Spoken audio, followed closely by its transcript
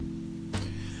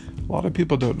A lot of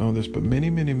people don't know this, but many,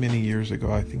 many, many years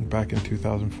ago, I think back in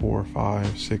 2004,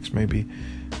 5, 6, maybe,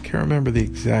 can't remember the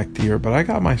exact year, but I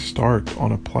got my start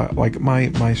on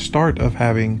my start of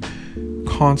having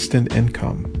constant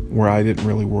income where I didn't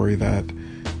really worry that,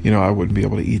 I wouldn't be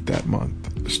able to eat that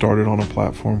month. Started on a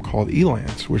platform called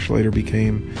Elance, which later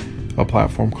became a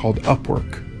platform called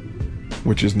Upwork,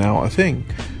 which is now a thing.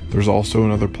 There's also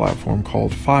another platform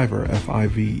called Fiverr,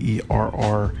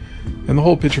 Fiverr. And the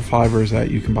whole pitch of Fiverr is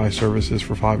that you can buy services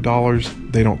for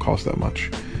 $5. They don't cost that much.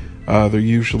 They're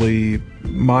usually,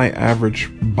 my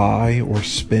average buy or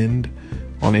spend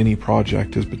on any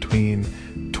project is between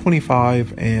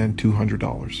 $25 and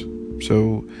 $200.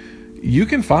 So you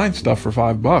can find stuff for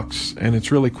 $5 and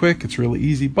it's really quick, it's really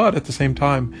easy, but at the same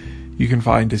time, you can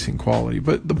find decent quality.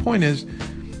 But the point is,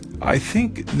 I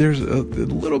think there's a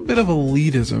little bit of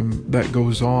elitism that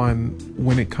goes on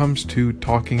when it comes to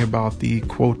talking about the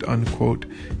quote unquote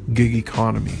gig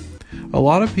economy. A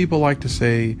lot of people like to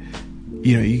say,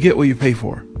 you get what you pay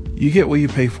for. You get what you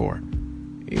pay for.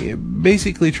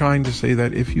 Basically trying to say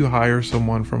that if you hire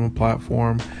someone from a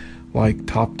platform like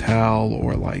TopTal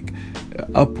or like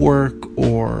Upwork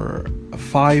or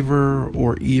Fiverr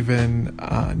or even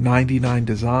 99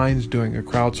 Designs doing a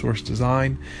crowdsourced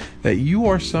design, that you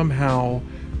are somehow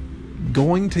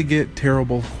going to get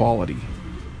terrible quality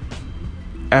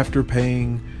after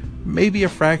paying maybe a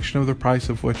fraction of the price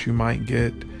of what you might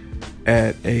get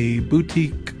at a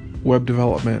boutique web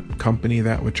development company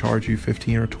that would charge you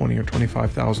 $15 or $20 or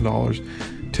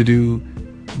 $25,000 to do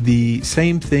the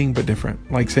same thing but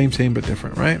different, like same but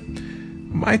different, right?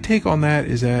 My take on that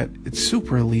is that it's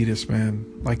super elitist, man.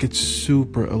 Like, it's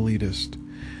super elitist.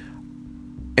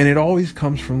 And it always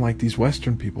comes from like these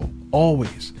Western people.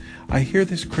 Always. I hear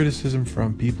this criticism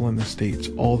from people in the States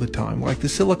all the time, like the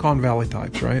Silicon Valley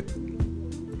types, right?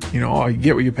 You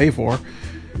get what you pay for,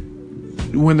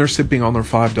 when they're sipping on their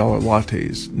 $5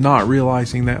 lattes, not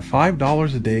realizing that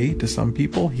 $5 a day to some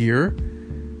people here,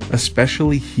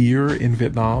 especially here in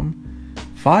Vietnam,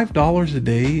 $5 a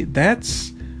day,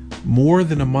 that's more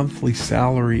than a monthly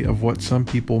salary of what some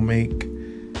people make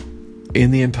in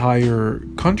the entire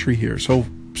country here. So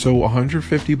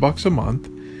 $150 a month,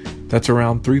 that's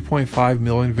around 3.5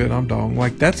 million Vietnam dong.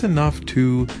 Like, that's enough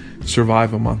to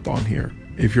survive a month on here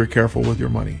if you're careful with your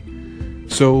money.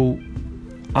 So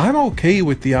I'm okay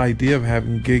with the idea of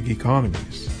having gig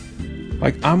economies.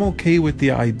 Like, I'm okay with the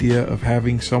idea of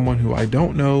having someone who I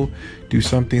don't know do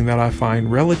something that I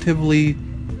find relatively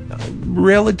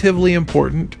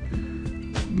important.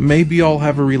 Maybe I'll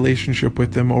have a relationship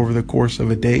with them over the course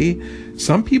of a day.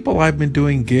 Some people I've been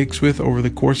doing gigs with over the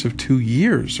course of 2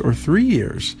 years or 3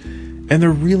 years, and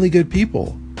they're really good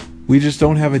people. We just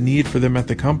don't have a need for them at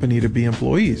the company to be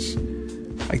employees.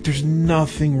 Like, there's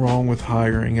nothing wrong with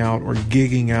hiring out or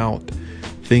gigging out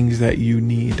things that you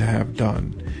need to have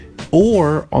done.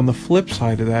 Or on the flip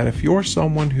side of that, if you're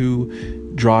someone who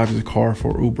drives a car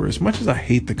for Uber, as much as I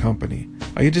hate the company,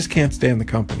 I just can't stand the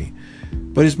company.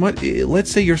 But let's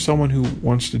say you're someone who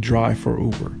wants to drive for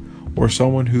Uber, or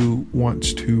someone who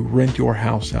wants to rent your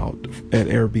house out at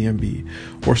Airbnb,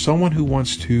 or someone who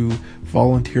wants to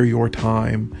volunteer your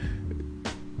time.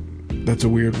 That's a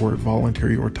weird word,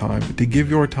 volunteer your time, but to give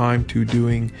your time to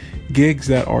doing gigs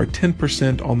that are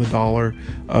 10% on the dollar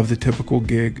of the typical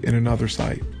gig in another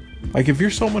site. Like, if you're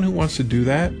someone who wants to do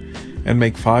that and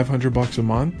make $500 a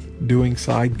month doing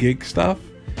side gig stuff,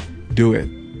 do it.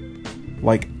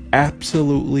 Like,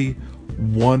 absolutely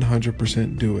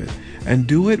 100% do it. And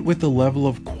do it with the level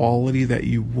of quality that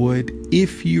you would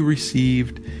if you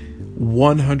received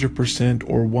 100%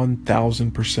 or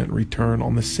 1000% return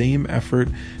on the same effort,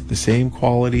 the same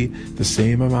quality, the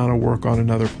same amount of work on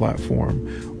another platform.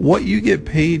 What you get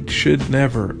paid should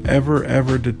never, ever,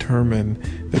 ever determine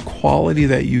the quality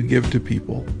that you give to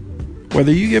people.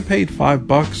 Whether you get paid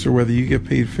 $5 or whether you get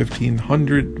paid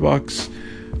 $1,500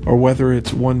 or whether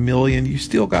it's 1 million, you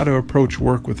still got to approach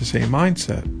work with the same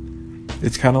mindset.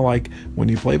 It's kind of like when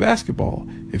you play basketball.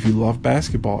 If you love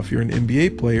basketball, if you're an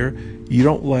NBA player, you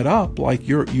don't let up. Like,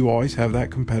 you always have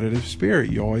that competitive spirit.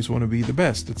 You always want to be the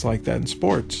best. It's like that in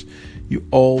sports. You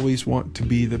always want to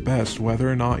be the best, whether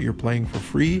or not you're playing for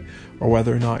free or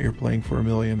whether or not you're playing for $1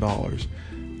 million.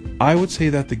 I would say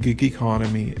that the gig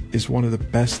economy is one of the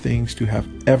best things to have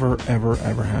ever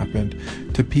happened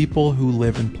to people who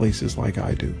live in places like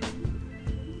I do.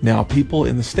 Now, people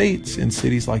in the States, in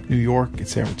cities like New York and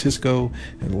San Francisco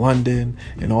and London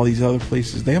and all these other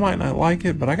places, they might not like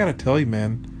it, but I got to tell you,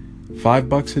 man,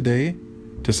 $5 a day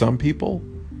to some people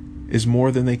is more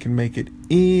than they can make at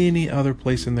any other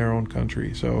place in their own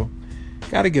country. So,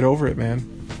 got to get over it,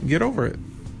 man. Get over it.